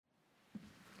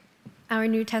Our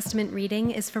New Testament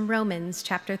reading is from Romans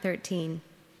chapter 13.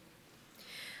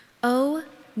 Owe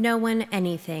no one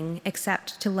anything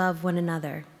except to love one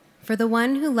another, for the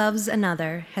one who loves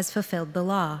another has fulfilled the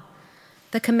law.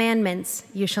 The commandments,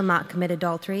 you shall not commit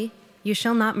adultery, you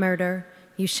shall not murder,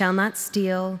 you shall not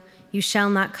steal, you shall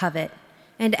not covet,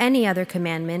 and any other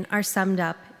commandment are summed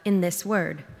up in this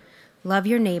word: love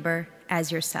your neighbor as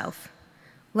yourself.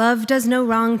 Love does no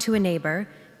wrong to a neighbor.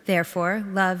 Therefore,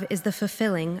 love is the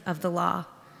fulfilling of the law.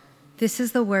 This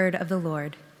is the word of the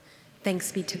Lord.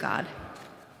 Thanks be to God.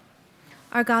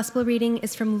 Our gospel reading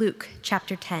is from Luke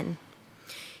chapter 10.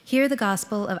 Hear the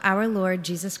gospel of our Lord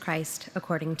Jesus Christ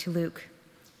according to Luke.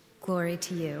 Glory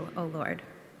to you, O Lord.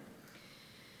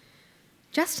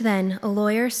 Just then, a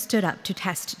lawyer stood up to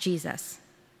test Jesus.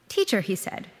 "Teacher," he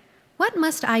said, "what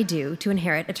must I do to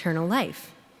inherit eternal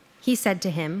life?" He said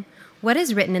to him, "What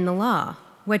is written in the law?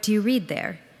 What do you read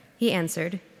there?" He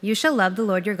answered, "You shall love the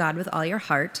Lord your God with all your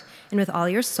heart, and with all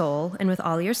your soul, and with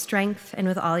all your strength, and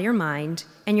with all your mind,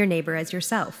 and your neighbor as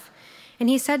yourself." And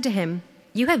he said to him,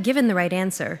 "You have given the right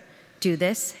answer. Do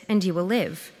this, and you will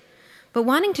live." But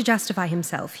wanting to justify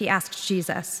himself, he asked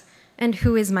Jesus, "And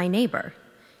who is my neighbor?"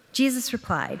 Jesus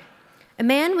replied, "A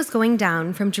man was going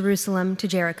down from Jerusalem to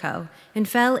Jericho and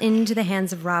fell into the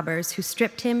hands of robbers who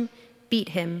stripped him, beat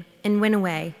him, and went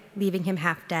away, leaving him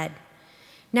half dead.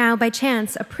 Now, by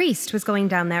chance, a priest was going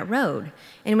down that road,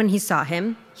 and when he saw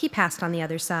him, he passed on the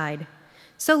other side.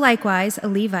 So likewise, a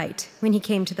Levite, when he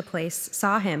came to the place,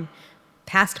 saw him,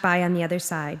 passed by on the other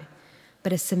side.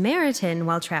 But a Samaritan,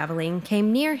 while traveling,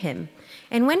 came near him,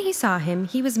 and when he saw him,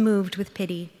 he was moved with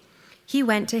pity. He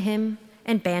went to him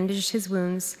and bandaged his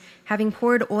wounds, having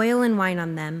poured oil and wine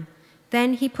on them.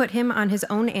 Then he put him on his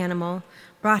own animal,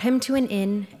 brought him to an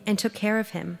inn, and took care of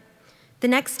him. The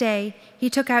next day,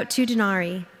 he took out 2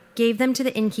 denarii, gave them to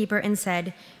the innkeeper, and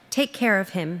said, 'Take care of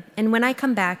him, and when I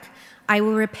come back, I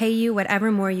will repay you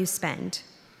whatever more you spend.'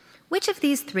 Which of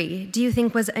these 3 do you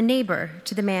think was a neighbor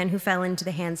to the man who fell into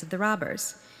the hands of the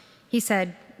robbers?" He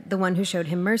said, "The one who showed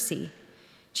him mercy."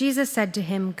 Jesus said to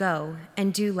him, "Go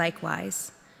and do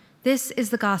likewise." This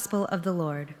is the gospel of the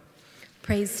Lord.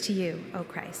 Praise to you, O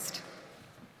Christ.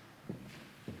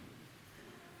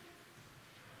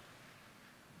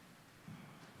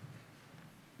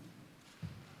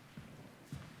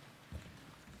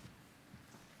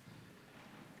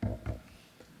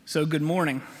 So good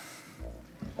morning.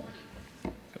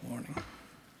 Good morning.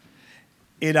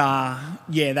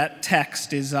 That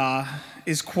text is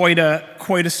quite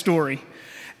a story.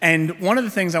 And one of the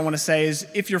things I want to say is,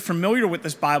 if you're familiar with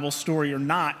this Bible story or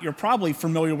not, you're probably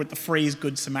familiar with the phrase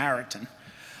Good Samaritan.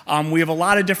 We have a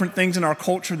lot of different things in our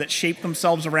culture that shape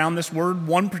themselves around this word.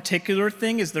 One particular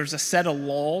thing is there's a set of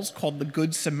laws called the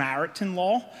Good Samaritan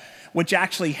Law, which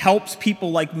actually helps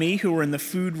people like me who are in the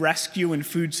food rescue and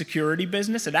food security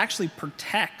business. It actually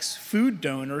protects food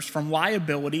donors from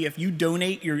liability. If you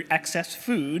donate your excess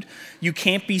food, you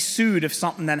can't be sued if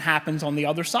something then happens on the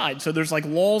other side. So there's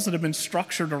laws that have been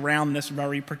structured around this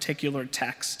very particular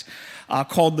text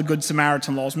called the Good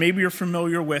Samaritan Laws. Maybe you're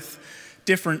familiar with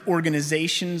different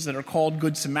organizations that are called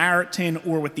Good Samaritan,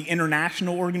 or with the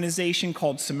international organization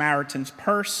called Samaritan's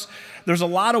Purse. There's a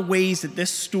lot of ways that this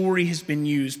story has been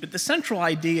used, but the central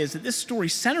idea is that this story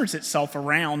centers itself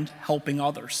around helping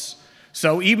others.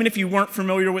 So even if you weren't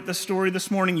familiar with the story this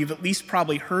morning, you've at least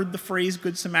probably heard the phrase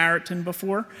Good Samaritan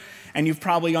before, and you've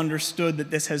probably understood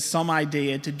that this has some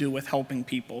idea to do with helping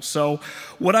people. So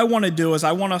what I want to do is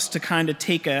I want us to kind of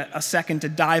take a second to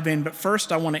dive in, but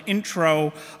first I want to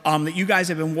intro that you guys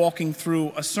have been walking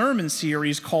through a sermon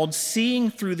series called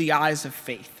Seeing Through the Eyes of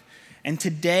Faith. And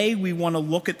today we want to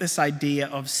look at this idea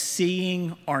of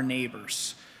seeing our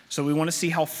neighbors. So we want to see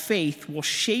how faith will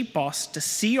shape us to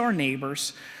see our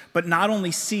neighbors, but not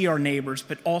only see our neighbors,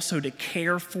 but also to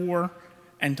care for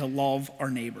and to love our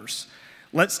neighbors.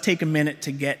 Let's take a minute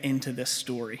to get into this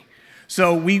story.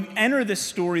 So we enter this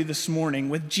story this morning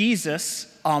with Jesus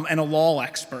and a law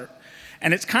expert.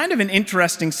 And it's kind of an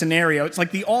interesting scenario. It's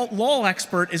like the law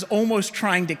expert is almost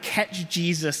trying to catch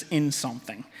Jesus in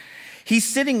something. He's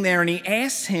sitting there and he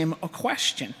asks him a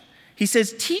question. He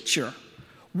says, "Teacher,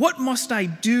 what must I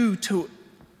do to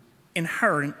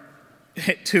inherit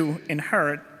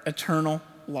eternal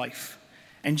life?"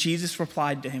 And Jesus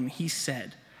replied to him. He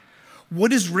said,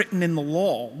 "What is written in the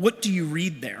law? What do you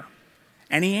read there?"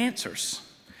 And he answers,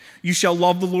 "You shall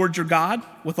love the Lord your God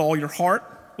with all your heart,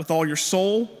 with all your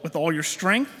soul, with all your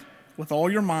strength, with all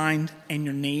your mind, and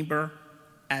your neighbor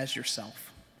as yourself."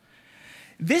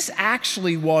 This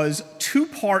actually was 2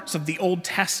 parts of the Old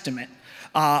Testament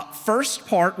First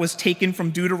part was taken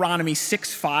from Deuteronomy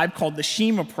 6:5 called the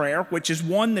Shema prayer, which is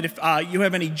one that if you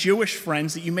have any Jewish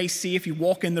friends that you may see if you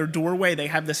walk in their doorway, they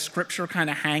have this scripture kind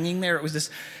of hanging there. It was this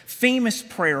famous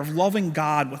prayer of loving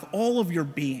God with all of your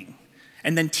being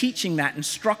and then teaching that,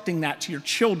 instructing that to your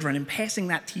children and passing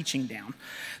that teaching down.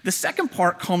 The second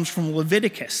part comes from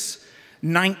Leviticus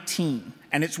 19,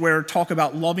 and it's where talk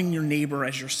about loving your neighbor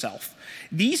as yourself.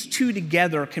 These two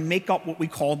together can make up what we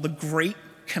call the Great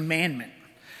Commandment.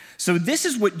 So this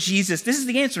is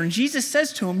the answer. And Jesus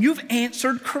says to him, you've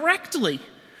answered correctly.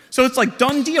 So it's like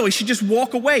done deal. He should just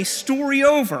walk away, story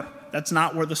over. That's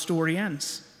not where the story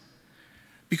ends.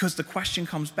 Because the question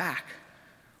comes back,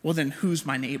 well then who's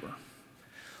my neighbor?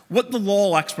 What the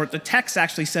law expert, the text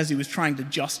actually says he was trying to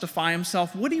justify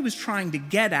himself. What he was trying to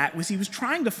get at was he was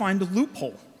trying to find a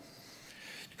loophole.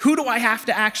 Who do I have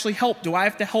to actually help? Do I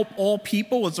have to help all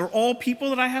people? Is there all people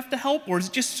that I have to help? Or is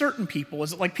it just certain people?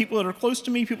 Is it like people that are close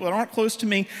to me, people that aren't close to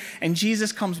me? And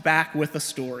Jesus comes back with a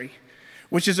story,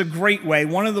 which is a great way.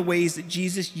 One of the ways that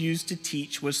Jesus used to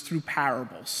teach was through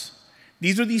parables.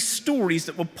 These are these stories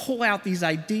that would pull out these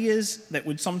ideas that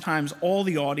would sometimes awe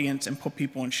the audience and put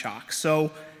people in shock.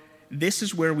 So this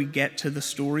is where we get to the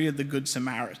story of the Good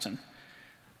Samaritan.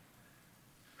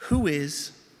 Who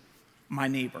is my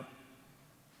neighbor?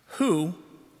 Who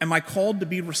am I called to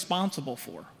be responsible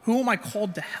for? Who am I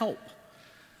called to help?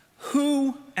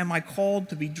 Who am I called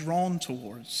to be drawn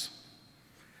towards?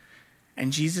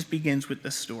 And Jesus begins with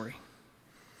this story.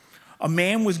 A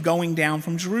man was going down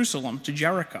from Jerusalem to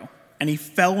Jericho, and he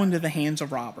fell into the hands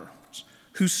of robbers,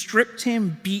 who stripped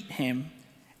him, beat him,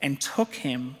 and took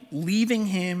him, leaving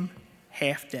him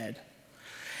half dead.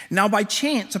 Now by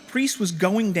chance, a priest was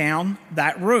going down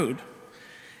that road,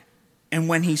 and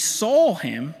when he saw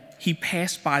him, he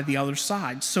passed by the other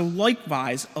side. So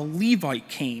likewise, a Levite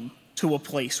came to a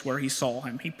place where he saw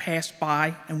him. He passed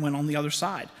by and went on the other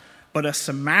side. But a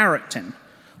Samaritan,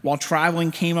 while traveling,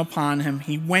 came upon him.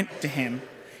 He went to him.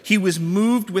 He was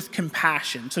moved with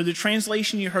compassion. So the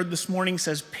translation you heard this morning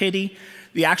says pity.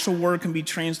 The actual word can be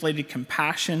translated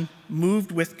compassion,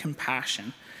 moved with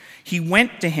compassion. He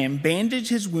went to him,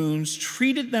 bandaged his wounds,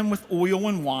 treated them with oil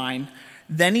and wine.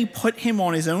 Then he put him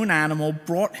on his own animal,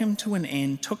 brought him to an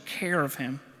inn, took care of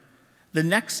him. The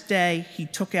next day he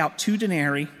took out 2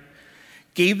 denarii,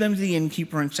 gave them to the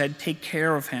innkeeper, and said, take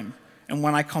care of him, and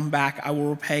when I come back I will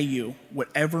repay you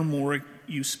whatever more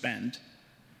you spend.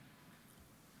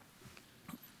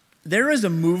 There is a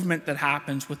movement that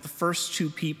happens with the first 2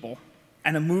 people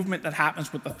and a movement that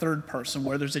happens with the third person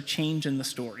where there's a change in the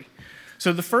story.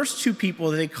 So the first 2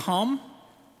 people, they come,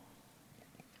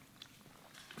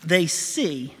 they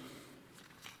see,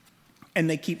 and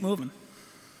they keep moving.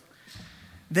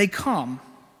 They come,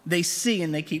 they see,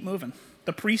 and they keep moving.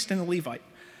 The priest and the Levite.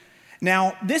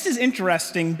 Now, this is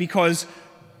interesting because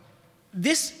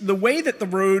the way that the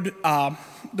road,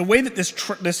 the way that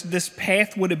this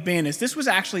path would have been is this was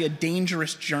actually a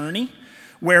dangerous journey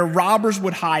where robbers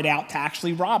would hide out to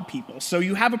actually rob people. So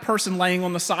you have a person laying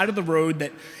on the side of the road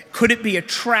that, could it be a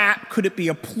trap? Could it be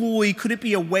a ploy? Could it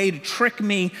be a way to trick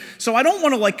me? So I don't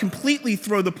want to completely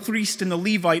throw the priest and the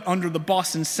Levite under the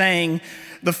bus and saying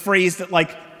the phrase that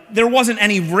there wasn't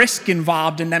any risk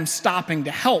involved in them stopping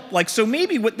to help. So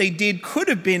maybe what they did could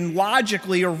have been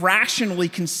logically or rationally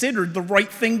considered the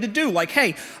right thing to do.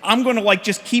 Hey, I'm going to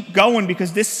just keep going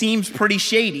because this seems pretty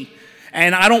shady.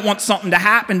 And I don't want something to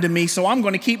happen to me, so I'm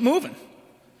going to keep moving.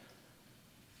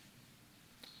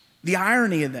 The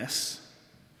irony of this,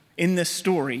 in this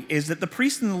story, is that the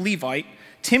priest and the Levite,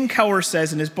 Tim Keller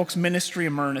says in his book Ministry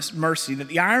of Mercy, that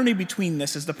the irony between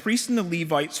this is the priests and the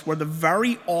Levites were the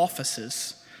very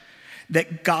offices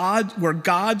where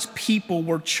God's people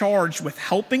were charged with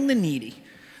helping the needy.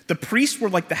 The priests were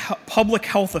like the public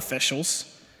health officials,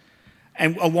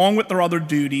 and along with their other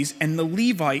duties, and the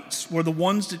Levites were the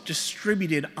ones that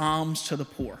distributed alms to the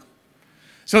poor.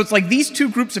 So it's these 2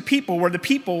 groups of people were the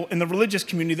people in the religious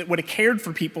community that would have cared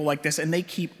for people like this, and they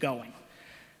keep going.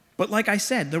 But like I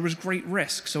said, there was great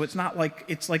risk, so it's not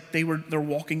they're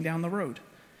walking down the road.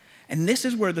 And this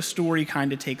is where the story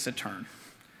kind of takes a turn.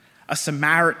 A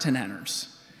Samaritan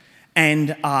enters.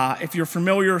 And if you're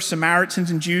familiar,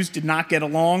 Samaritans and Jews did not get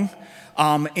along.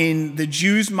 In the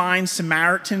Jews' mind,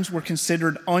 Samaritans were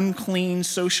considered unclean,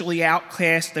 socially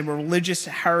outcast. They were religious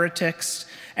heretics,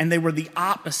 and they were the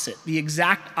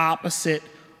exact opposite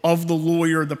of the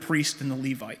lawyer, the priest, and the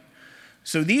Levite.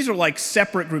 So these are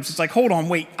separate groups. It's hold on,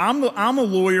 wait, I'm a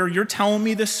lawyer. You're telling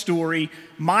me this story.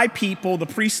 My people, the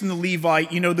priest and the Levite,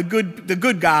 the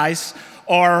good guys,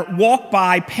 or walk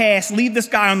by, pass, leave this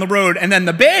guy on the road, and then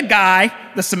the bad guy,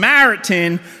 the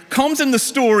Samaritan, comes in the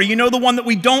story. You know, the one that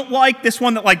we don't like, this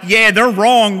one that like, yeah, they're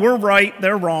wrong, we're right,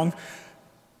 they're wrong,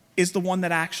 is the one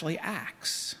that actually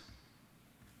acts,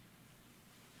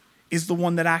 is the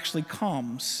one that actually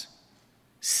comes,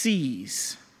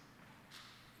 sees,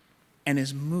 and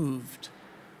is moved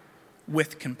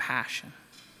with compassion.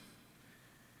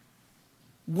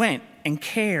 Went and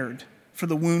cared for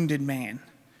the wounded man,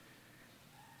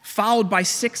 followed by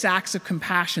 6 acts of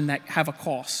compassion that have a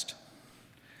cost.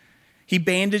 He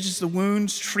bandages the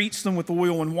wounds, treats them with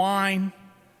oil and wine.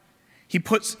 He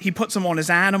puts them on his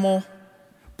animal,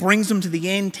 brings them to the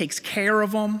inn, takes care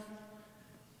of them,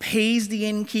 pays the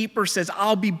innkeeper, says,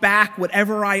 I'll be back,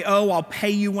 whatever I owe, I'll pay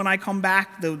you when I come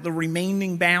back, the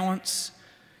remaining balance.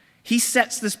 He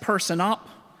sets this person up.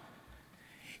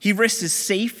 He risks his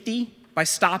safety by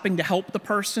stopping to help the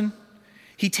person.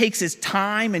 He takes his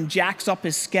time and jacks up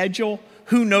his schedule.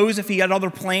 Who knows if he had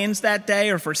other plans that day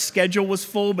or if his schedule was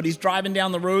full, but he's driving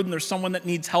down the road and there's someone that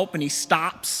needs help and he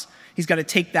stops. He's got to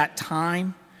take that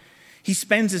time. He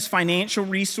spends his financial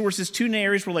resources, 2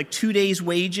 areas were like 2 days'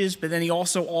 wages, but then he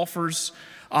also offers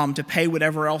to pay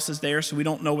whatever else is there, so we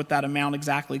don't know what that amount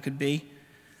exactly could be.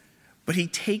 But he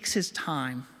takes his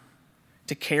time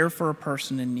to care for a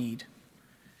person in need.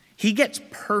 He gets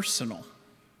personal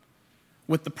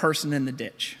with the person in the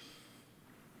ditch.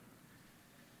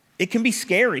 It can be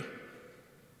scary.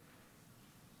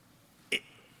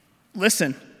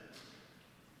 Listen,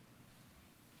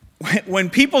 when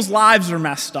people's lives are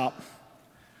messed up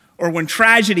or when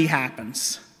tragedy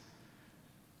happens,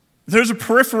 there's a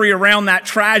periphery around that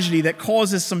tragedy that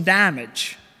causes some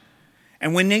damage.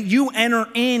 And when you enter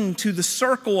into the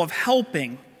circle of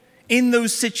helping in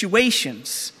those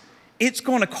situations, it's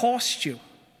going to cost you.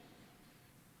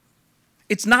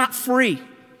 It's not free.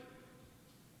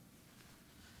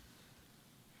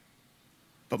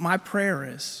 But my prayer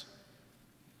is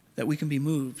that we can be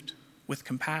moved with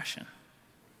compassion.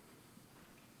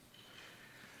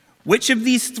 Which of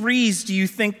these three do you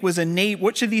think was a neighbor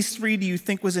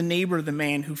of the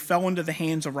man who fell into the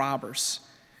hands of robbers?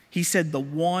 He said, the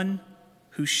one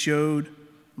who showed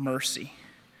mercy.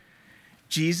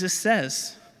 Jesus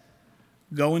says,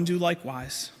 go and do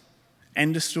likewise.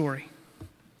 End of story.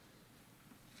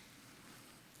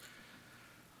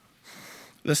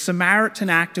 The Samaritan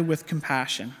acted with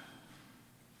compassion.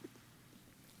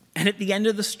 And at the end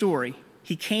of the story,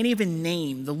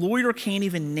 the lawyer can't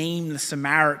even name the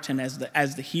Samaritan as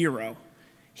the hero.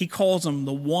 He calls him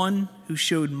the one who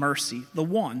showed mercy, the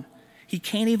one. He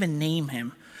can't even name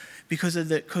him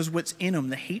because what's in him,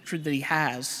 the hatred that he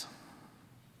has.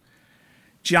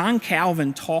 John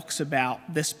Calvin talks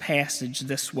about this passage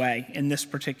this way in this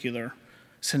particular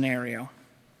scenario.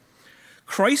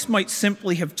 Christ might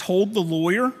simply have told the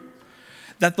lawyer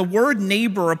that the word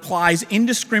neighbor applies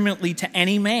indiscriminately to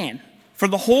any man, for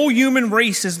the whole human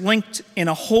race is linked in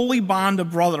a holy bond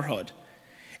of brotherhood.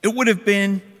 It would have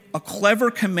been a clever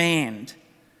command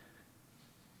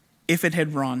if it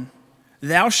had run,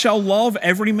 thou shalt love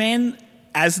every man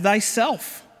as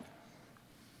thyself.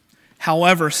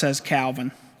 However, says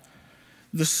Calvin,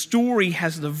 the story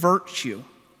has the virtue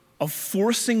of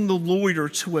forcing the lawyer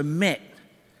to admit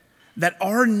that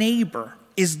our neighbor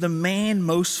is the man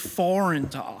most foreign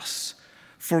to us,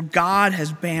 for God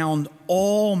has bound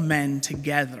all men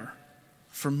together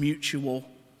for mutual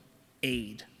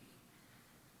aid.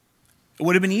 It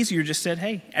would have been easier just said,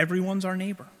 hey, everyone's our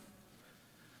neighbor.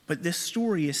 But this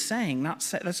story is saying,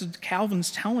 that's what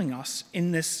Calvin's telling us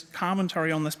in this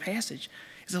commentary on this passage,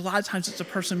 is a lot of times it's the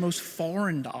person most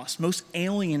foreign to us, most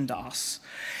alien to us.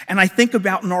 And I think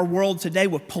about in our world today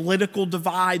with political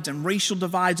divides and racial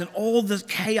divides and all the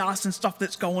chaos and stuff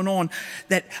that's going on,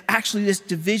 that actually this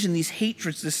division, these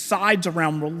hatreds, the sides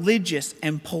around religious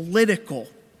and political,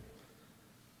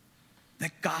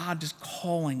 that God is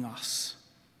calling us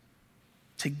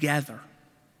together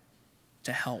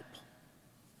to help.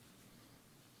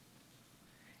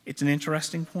 It's an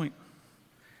interesting point.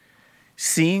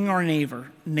 Seeing our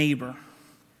neighbor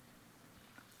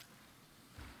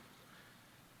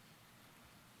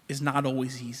is not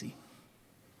always easy.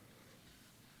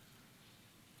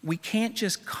 We can't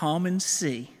just come and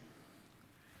see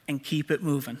and keep it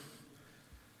moving.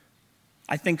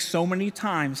 I think so many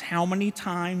times, how many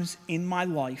times in my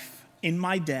life, in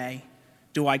my day,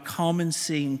 do I come and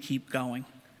see and keep going?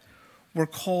 We're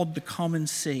called to come and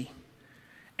see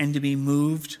and to be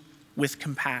moved with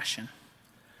compassion.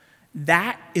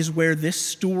 That is where this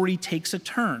story takes a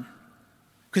turn.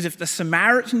 Because if the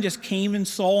Samaritan just came and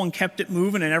saw and kept it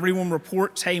moving and everyone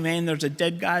reports, hey man, there's a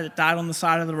dead guy that died on the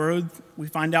side of the road, we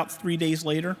find out 3 days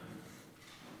later,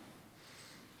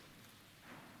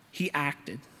 He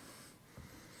acted.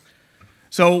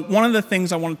 So one of the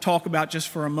things I want to talk about just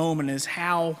for a moment is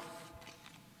how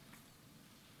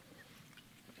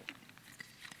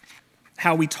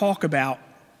we talk about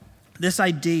this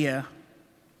idea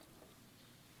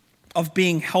of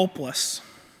being helpless.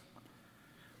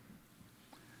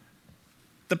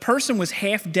 The person was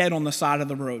half dead on the side of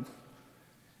the road.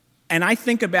 And I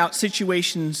think about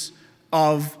situations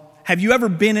of, have you ever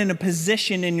been in a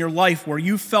position in your life where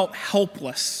you felt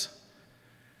helpless?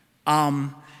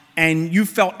 And you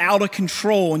felt out of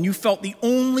control, and you felt the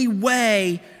only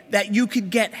way that you could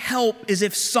get help is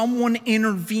if someone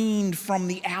intervened from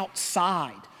the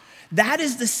outside. That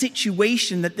is the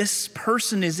situation that this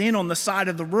person is in on the side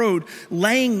of the road,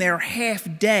 laying there half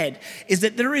dead, is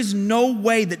that there is no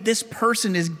way that this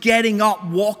person is getting up,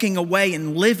 walking away,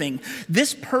 and living.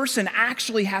 This person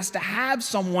actually has to have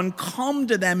someone come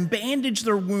to them, bandage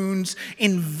their wounds,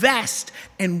 invest,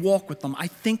 and walk with them. I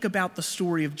think about the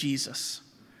story of Jesus.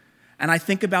 And I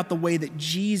think about the way that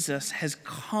Jesus has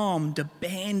come to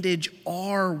bandage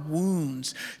our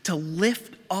wounds, to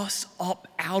lift us up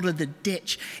out of the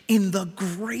ditch in the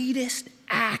greatest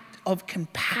act of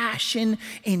compassion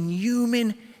in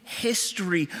human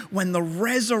history, when the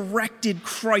resurrected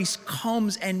Christ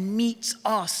comes and meets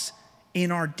us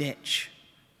in our ditch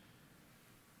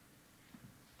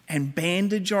and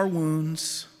bandage our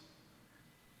wounds,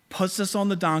 puts us on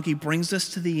the donkey, brings us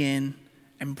to the inn,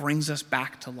 and brings us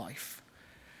back to life.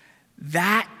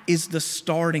 That is the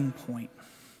starting point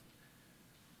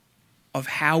of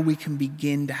how we can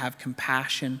begin to have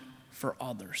compassion for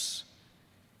others,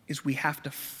 is we have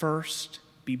to first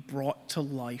be brought to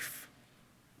life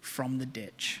from the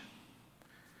ditch.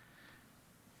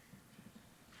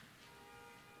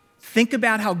 Think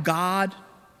about how God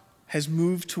has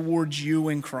moved towards you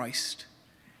in Christ.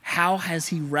 How has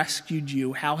he rescued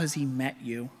you? How has he met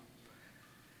you?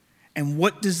 And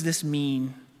what does this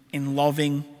mean in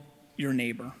loving your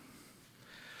neighbor?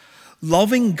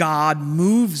 Loving God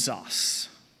moves us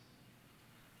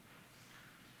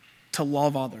to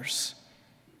love others.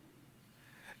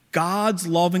 God's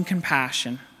love and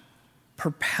compassion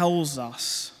propels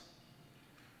us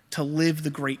to live the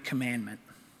great commandment.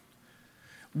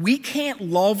 We can't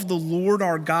love the Lord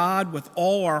our God with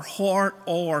all our heart,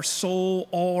 all our soul,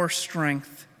 all our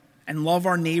strength, and love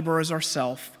our neighbor as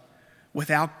ourselves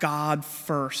without God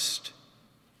first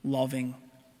loving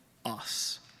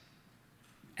us.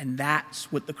 And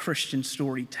that's what the Christian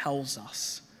story tells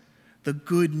us. The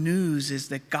good news is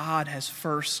that God has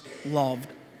first loved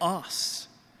us.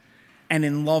 And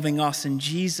in loving us in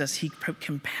Jesus, he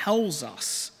compels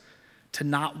us to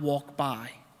not walk by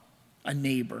a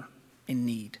neighbor in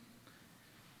need.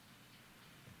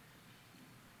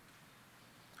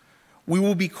 We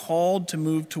will be called to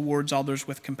move towards others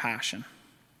with compassion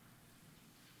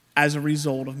as a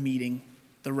result of meeting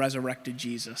the resurrected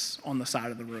Jesus on the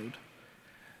side of the road.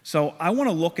 So I want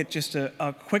to look at just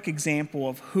a quick example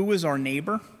of who is our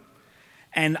neighbor.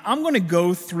 And I'm going to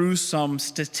go through some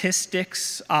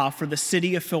statistics for the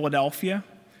city of Philadelphia.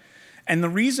 And the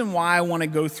reason why I want to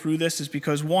go through this is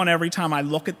because, one, every time I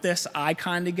look at this, I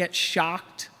kind of get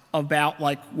shocked about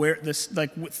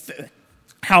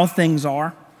how things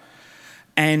are.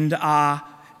 And I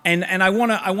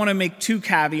want to make two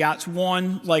caveats.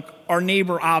 One, our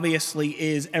neighbor obviously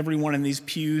is everyone in these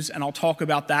pews, and I'll talk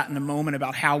about that in a moment,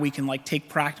 about how we can take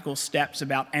practical steps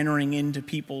about entering into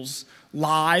people's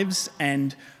lives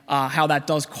and how that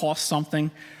does cost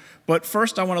something. But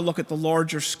first, I want to look at the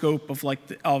larger scope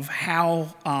of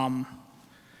how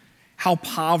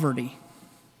poverty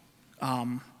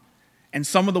and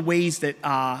some of the ways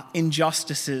that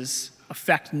injustices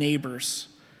affect neighbors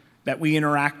that we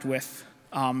interact with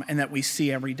and that we see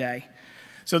every day.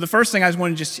 So the first thing I just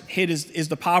want to just hit is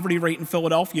the poverty rate in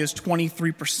Philadelphia is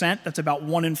 23%. That's about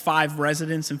 1 in 5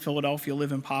 residents in Philadelphia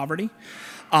live in poverty.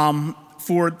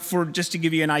 For just to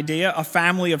give you an idea, a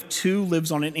family of 2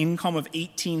 lives on an income of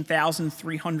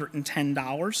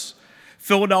 $18,310.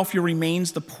 Philadelphia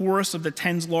remains the poorest of the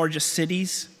 10 largest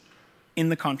cities in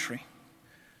the country.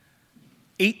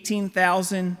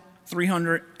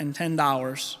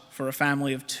 $18,310 for a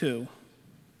family of 2.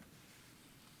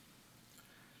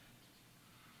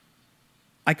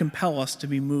 I compel us to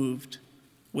be moved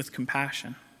with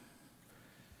compassion.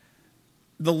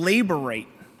 The labor rate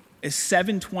is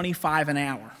 $7.25 an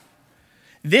hour.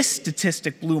 This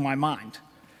statistic blew my mind.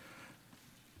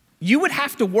 You would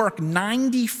have to work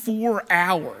 94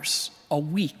 hours a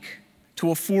week to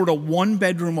afford a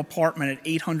 1-bedroom apartment at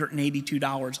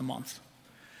 $882 a month.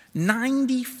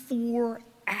 94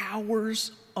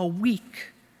 hours a week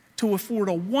to afford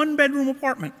a 1-bedroom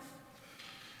apartment.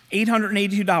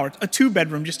 $882. A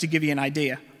two-bedroom, just to give you an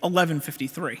idea,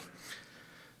 $1,153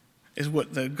 is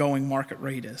what the going market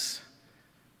rate is.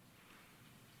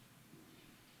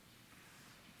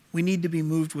 We need to be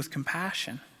moved with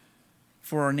compassion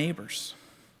for our neighbors.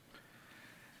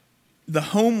 The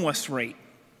homeless rate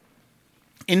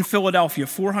in Philadelphia,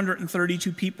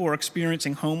 432 people are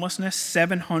experiencing homelessness,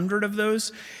 700 of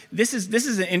those. This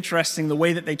is interesting, the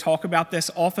way that they talk about this.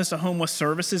 Office of Homeless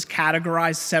Services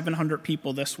categorized 700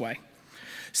 people this way.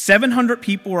 700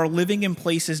 people are living in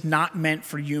places not meant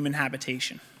for human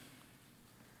habitation.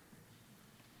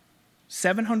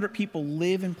 700 people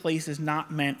live in places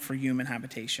not meant for human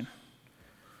habitation.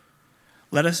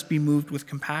 Let us be moved with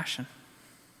compassion.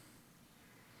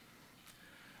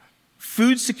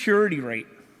 Food security rate.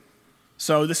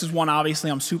 So this is one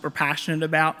obviously I'm super passionate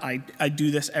about. I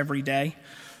do this every day.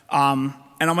 And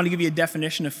I'm going to give you a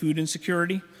definition of food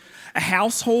insecurity. A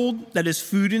household that is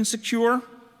food insecure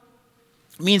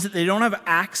means that they don't have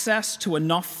access to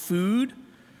enough food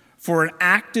for an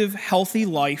active, healthy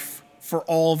life for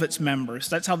all of its members.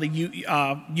 That's how the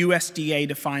USDA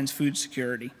defines food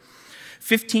security.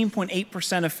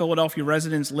 15.8% of Philadelphia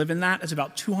residents live in that. It's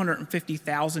about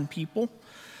 250,000 people.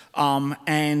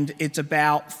 And it's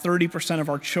about 30% of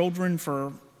our children,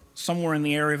 for somewhere in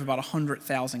the area of about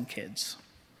 100,000 kids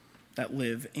that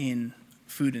live in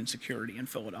food insecurity in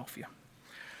Philadelphia.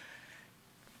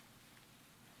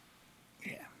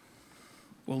 Yeah,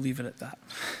 we'll leave it at that.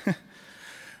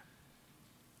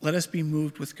 Let us be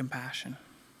moved with compassion.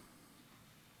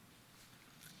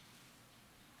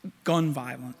 Gun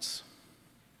violence.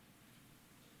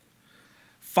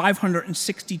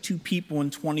 562 people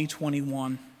in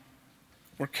 2021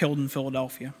 were killed in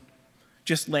Philadelphia.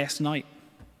 Just last night,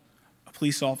 a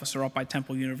police officer up by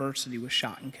Temple University was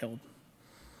shot and killed.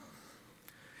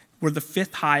 We're the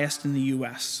 5th highest in the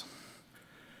U.S.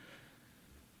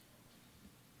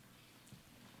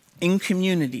 In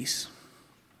communities,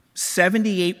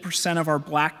 78% of our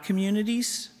black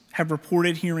communities have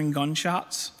reported hearing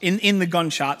gunshots. In the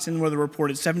gunshots, in where they're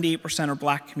reported, 78% are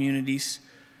black communities.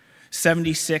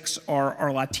 76 are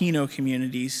our Latino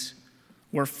communities,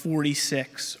 where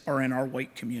 46 are in our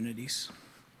white communities.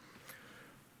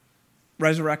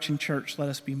 Resurrection Church, let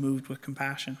us be moved with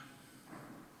compassion.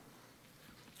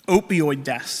 Opioid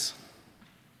deaths.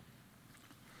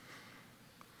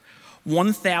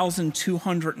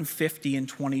 1,250 in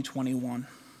 2021.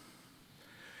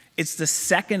 It's the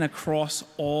second across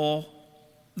all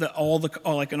the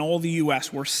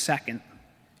U.S. We're second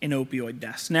in opioid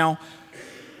deaths. Now,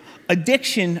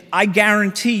 addiction, I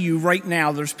guarantee you right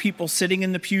now, there's people sitting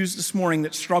in the pews this morning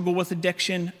that struggle with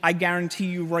addiction. I guarantee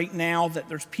you right now that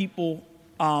there's people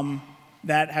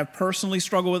that have personally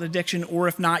struggled with addiction, or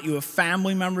if not, you have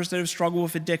family members that have struggled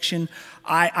with addiction.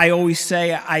 I always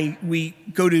say we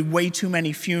go to way too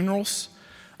many funerals.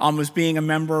 As being a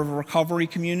member of a recovery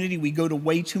community, we go to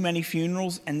way too many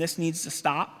funerals, and this needs to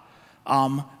stop.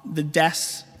 The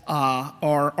deaths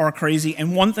are crazy.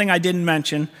 And one thing I didn't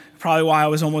mention, probably why I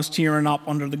was almost tearing up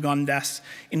under the gun deaths,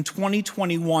 in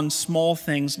 2021, Small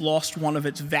Things lost one of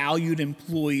its valued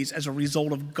employees as a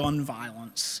result of gun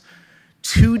violence.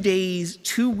 2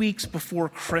 weeks before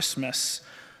Christmas,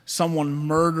 someone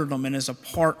murdered him in his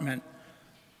apartment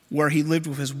where he lived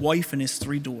with his wife and his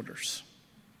 3 daughters.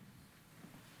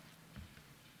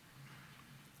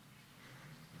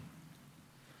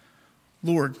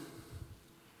 Lord,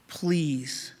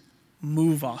 please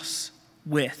move us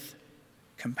with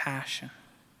compassion.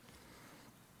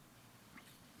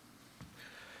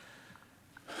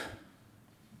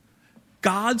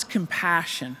 God's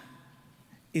compassion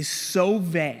is so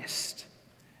vast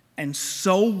and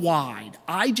so wide.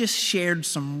 I just shared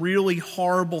some really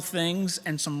horrible things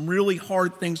and some really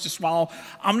hard things to swallow.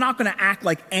 I'm not going to act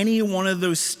like any one of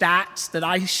those stats that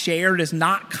I shared is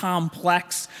not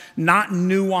complex, not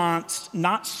nuanced,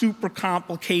 not super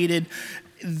complicated.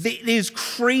 It is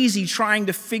crazy trying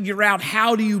to figure out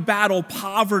how do you battle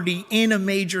poverty in a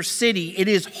major city. It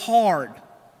is hard.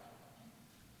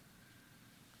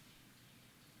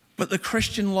 But the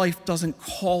Christian life doesn't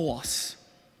call us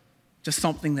to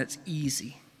something that's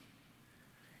easy.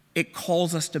 It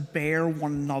calls us to bear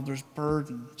one another's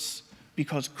burdens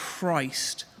because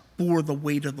Christ bore the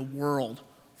weight of the world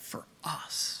for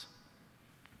us.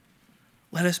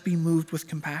 Let us be moved with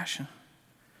compassion.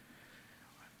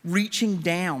 Reaching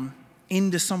down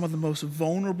into some of the most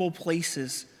vulnerable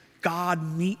places,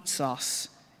 God meets us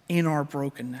in our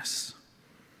brokenness.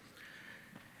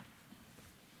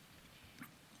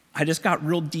 I just got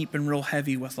real deep and real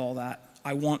heavy with all that.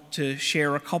 I want to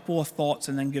share a couple of thoughts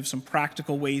and then give some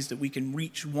practical ways that we can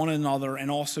reach one another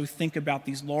and also think about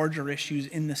these larger issues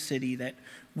in the city that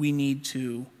we need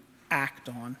to act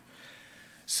on.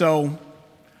 So,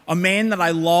 a man that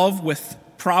I love with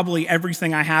probably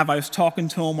everything I have. I was talking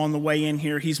to him on the way in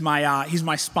here. He's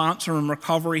my sponsor in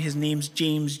recovery. His name's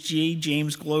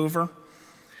James Glover.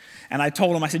 And I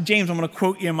told him, I said, James, I'm going to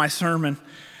quote you in my sermon.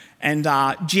 And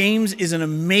James is an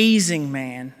amazing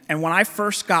man. And when I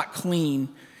first got clean,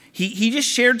 he just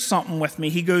shared something with me.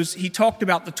 He talked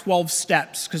about the 12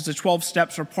 steps, because the 12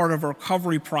 steps are part of a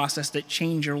recovery process that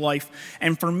change your life.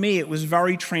 And for me, it was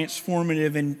very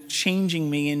transformative in changing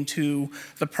me into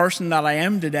the person that I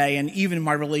am today and even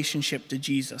my relationship to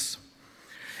Jesus.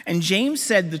 And James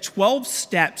said the 12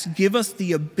 steps give us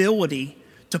the ability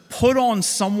to put on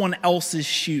someone else's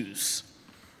shoes.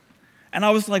 And I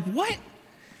was like, what?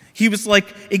 He was like,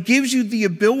 it gives you the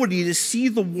ability to see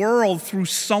the world through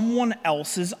someone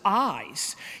else's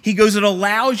eyes. He goes, it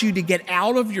allows you to get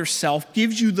out of yourself,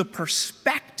 gives you the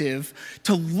perspective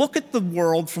to look at the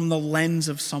world from the lens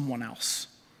of someone else.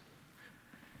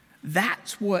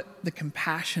 That's what the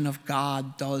compassion of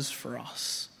God does for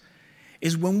us,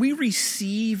 is when we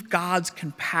receive God's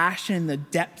compassion in the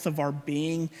depth of our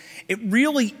being, it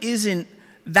really isn't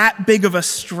that big of a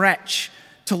stretch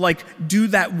to do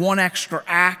that one extra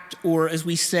act, or as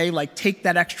we say, take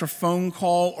that extra phone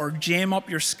call, or jam up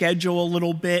your schedule a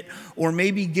little bit, or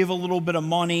maybe give a little bit of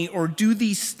money, or do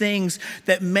these things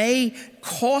that may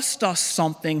cost us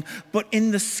something, but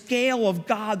in the scale of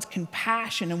God's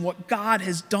compassion and what God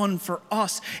has done for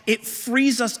us, it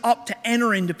frees us up to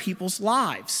enter into people's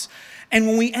lives. And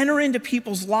when we enter into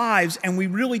people's lives and we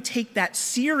really take that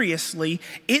seriously,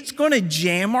 it's going to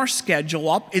jam our schedule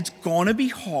up. It's going to be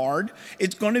hard.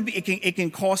 It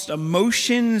can cost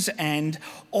emotions and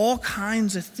all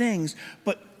kinds of things.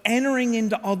 But entering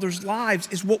into others' lives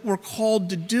is what we're called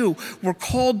to do. We're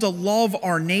called to love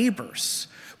our neighbors.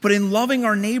 But in loving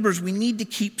our neighbors, we need to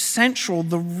keep central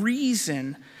the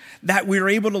reason that we're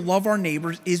able to love our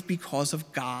neighbors is because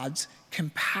of God's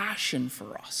compassion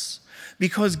for us.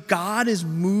 Because God is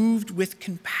moved with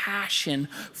compassion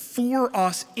for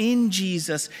us in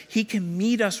Jesus, he can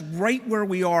meet us right where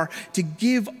we are to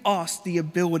give us the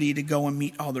ability to go and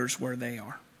meet others where they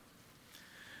are.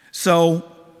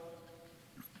 So,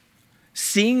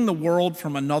 seeing the world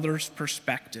from another's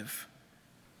perspective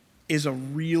is a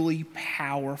really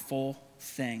powerful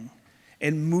thing.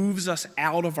 It moves us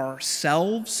out of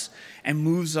ourselves and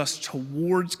moves us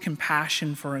towards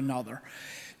compassion for another.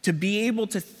 To be able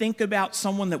to think about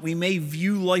someone that we may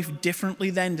view life differently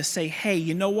than, to say, hey,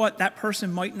 you know what? That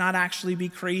person might not actually be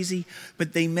crazy,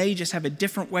 but they may just have a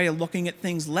different way of looking at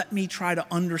things. Let me try to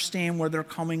understand where they're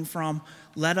coming from.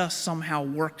 Let us somehow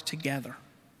work together.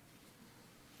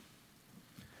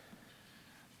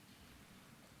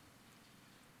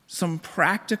 Some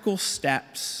practical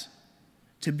steps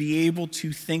to be able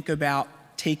to think about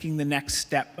taking the next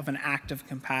step of an act of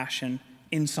compassion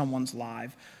in someone's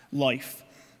life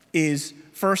is,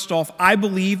 first off, I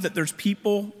believe that there's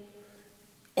people,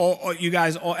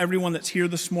 everyone that's here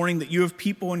this morning, that you have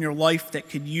people in your life that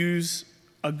could use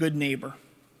a good neighbor,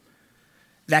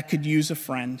 that could use a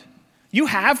friend. You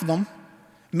have them.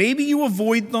 Maybe you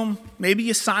avoid them. Maybe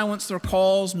you silence their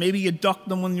calls. Maybe you duck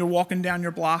them when you're walking down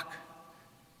your block.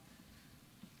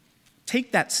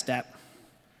 Take that step.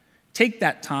 Take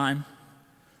that time.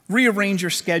 Rearrange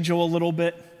your schedule a little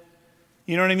bit.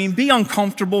 You know what I mean? Be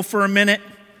uncomfortable for a minute.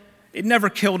 It never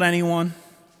killed anyone.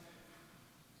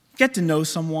 Get to know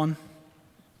someone.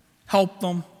 Help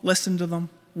them. Listen to them.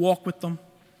 Walk with them.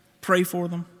 Pray for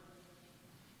them.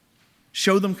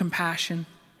 Show them compassion.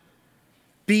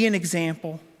 Be an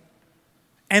example.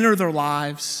 Enter their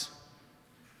lives.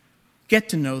 Get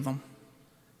to know them.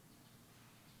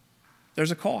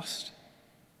 There's a cost.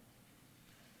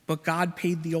 But God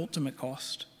paid the ultimate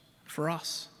cost for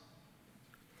us.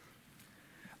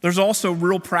 There's also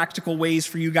real practical ways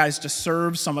for you guys to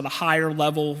serve some of the higher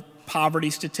level poverty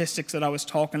statistics that I was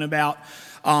talking about.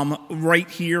 Right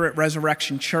here at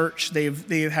Resurrection Church, they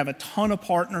have a ton of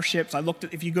partnerships. I looked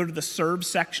at, if you go to the serve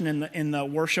section in the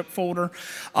worship folder,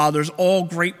 there's all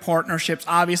great partnerships.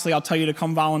 Obviously, I'll tell you to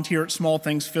come volunteer at Small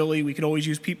Things Philly. We could always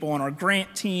use people on our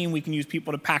grant team. We can use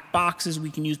people to pack boxes.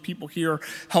 We can use people here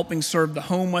helping serve the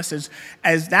homeless.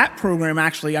 As that program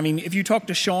actually, I mean, if you talk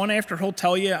to Sean after, he'll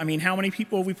tell you, I mean, how many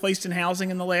people have we placed in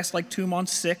housing in the last 2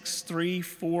 months? 6, 3,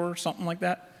 4, something like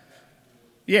that?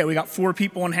 Yeah, we got 4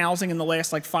 people in housing in the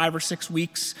last 5 or 6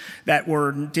 weeks that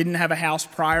didn't have a house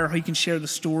prior. He can share the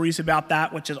stories about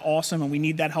that, which is awesome, and we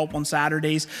need that help on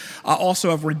Saturdays.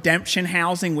 Also have Redemption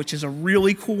Housing, which is a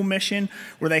really cool mission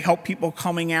where they help people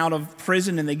coming out of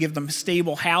prison and they give them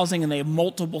stable housing, and they have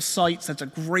multiple sites. That's a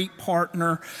great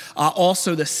partner.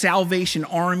 Also, the Salvation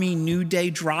Army New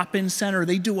Day Drop-In Center.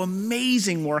 They do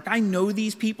amazing work. I know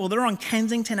these people. They're on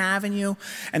Kensington Avenue,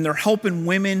 and they're helping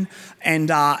women, and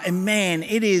man,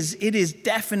 it is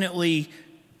definitely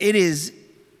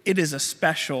a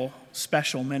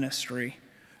special ministry,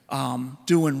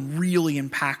 doing really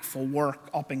impactful work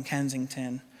up in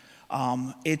Kensington.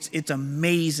 It's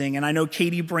amazing, and I know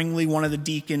Katie Bringley, one of the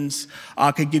deacons,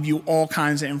 could give you all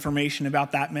kinds of information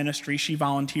about that ministry. She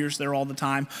volunteers there all the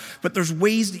time. But there's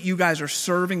ways that you guys are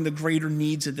serving the greater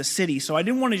needs of the city. So I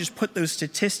didn't want to just put those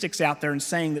statistics out there and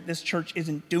saying that this church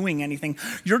isn't doing anything.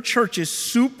 Your church is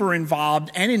super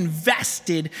involved and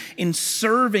invested in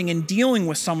serving and dealing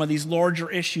with some of these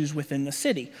larger issues within the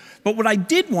city. But what I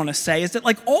did want to say is that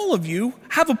all of you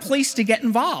have a place to get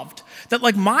involved. That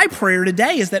my prayer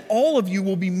today is that all of you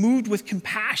will be moved with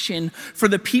compassion for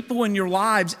the people in your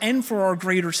lives and for our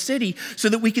greater city, so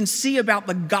that we can see about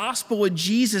the gospel of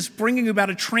Jesus bringing about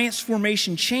a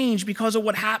transformation change because of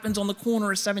what happens on the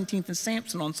corner of 17th and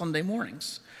Sampson on Sunday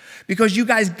mornings. Because you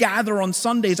guys gather on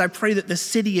Sundays, I pray that the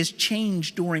city is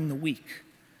changed during the week,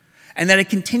 and that it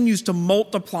continues to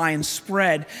multiply and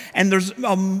spread. And there's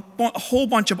a whole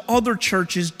bunch of other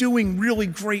churches doing really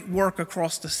great work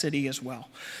across the city as well.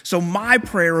 So my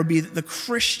prayer would be that the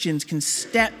Christians can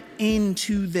step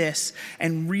into this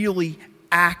and really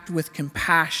act with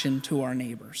compassion to our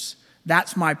neighbors.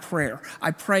 That's my prayer.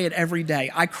 I pray it every day.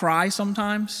 I cry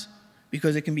sometimes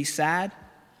because it can be sad,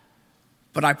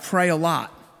 but I pray a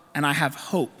lot and I have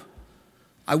hope.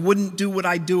 I wouldn't do what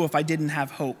I do if I didn't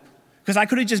have hope. Because I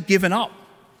could have just given up.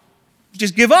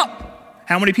 Just give up.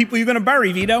 How many people are you going to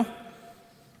bury, Vito?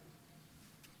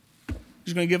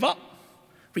 You're going to give up.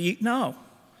 But no.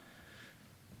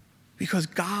 Because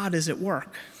God is at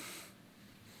work.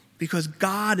 Because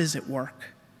God is at work.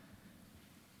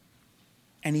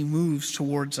 And he moves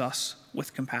towards us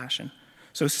with compassion.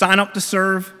 So sign up to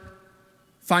serve.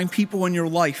 Find people in your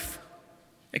life.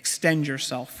 Extend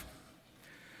yourself.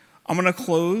 I'm going to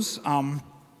close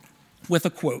with a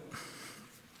quote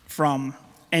from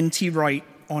N.T. Wright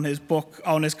on his book,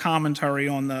 on his commentary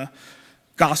on the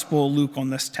Gospel of Luke on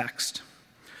this text.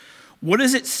 What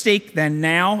is at stake then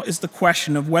now is the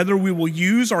question of whether we will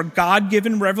use our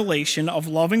God-given revelation of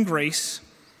love and grace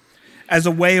as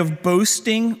a way of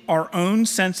boasting our own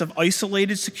sense of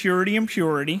isolated security and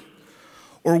purity,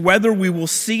 or whether we will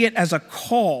see it as a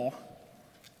call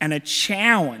and a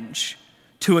challenge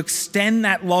to extend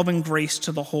that love and grace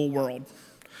to the whole world.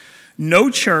 No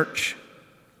church,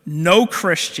 no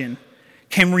Christian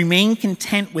can remain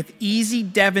content with easy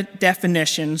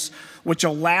definitions which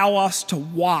allow us to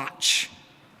watch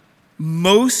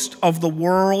most of the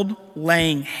world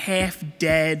laying half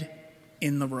dead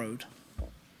in the road.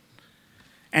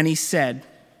 And he said,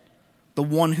 the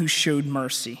one who showed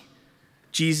mercy,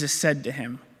 Jesus said to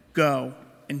him, go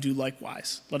and do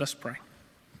likewise. Let us pray.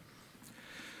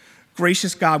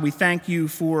 Gracious God, we thank you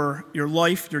for your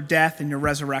life, your death, and your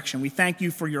resurrection. We thank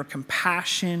you for your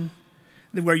compassion,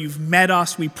 where you've met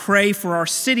us. We pray for our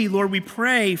city, Lord. We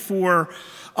pray for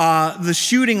the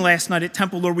shooting last night at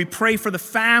Temple, Lord. We pray for the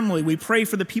family. We pray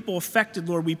for the people affected,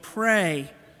 Lord. We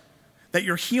pray that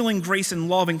your healing grace and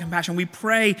love and compassion. We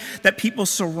pray that people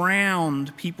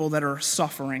surround people that are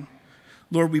suffering.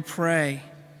 Lord, we pray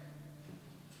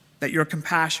that your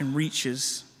compassion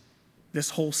reaches this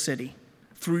whole city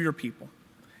through your people.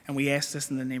 And we ask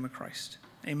this in the name of Christ.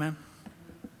 Amen.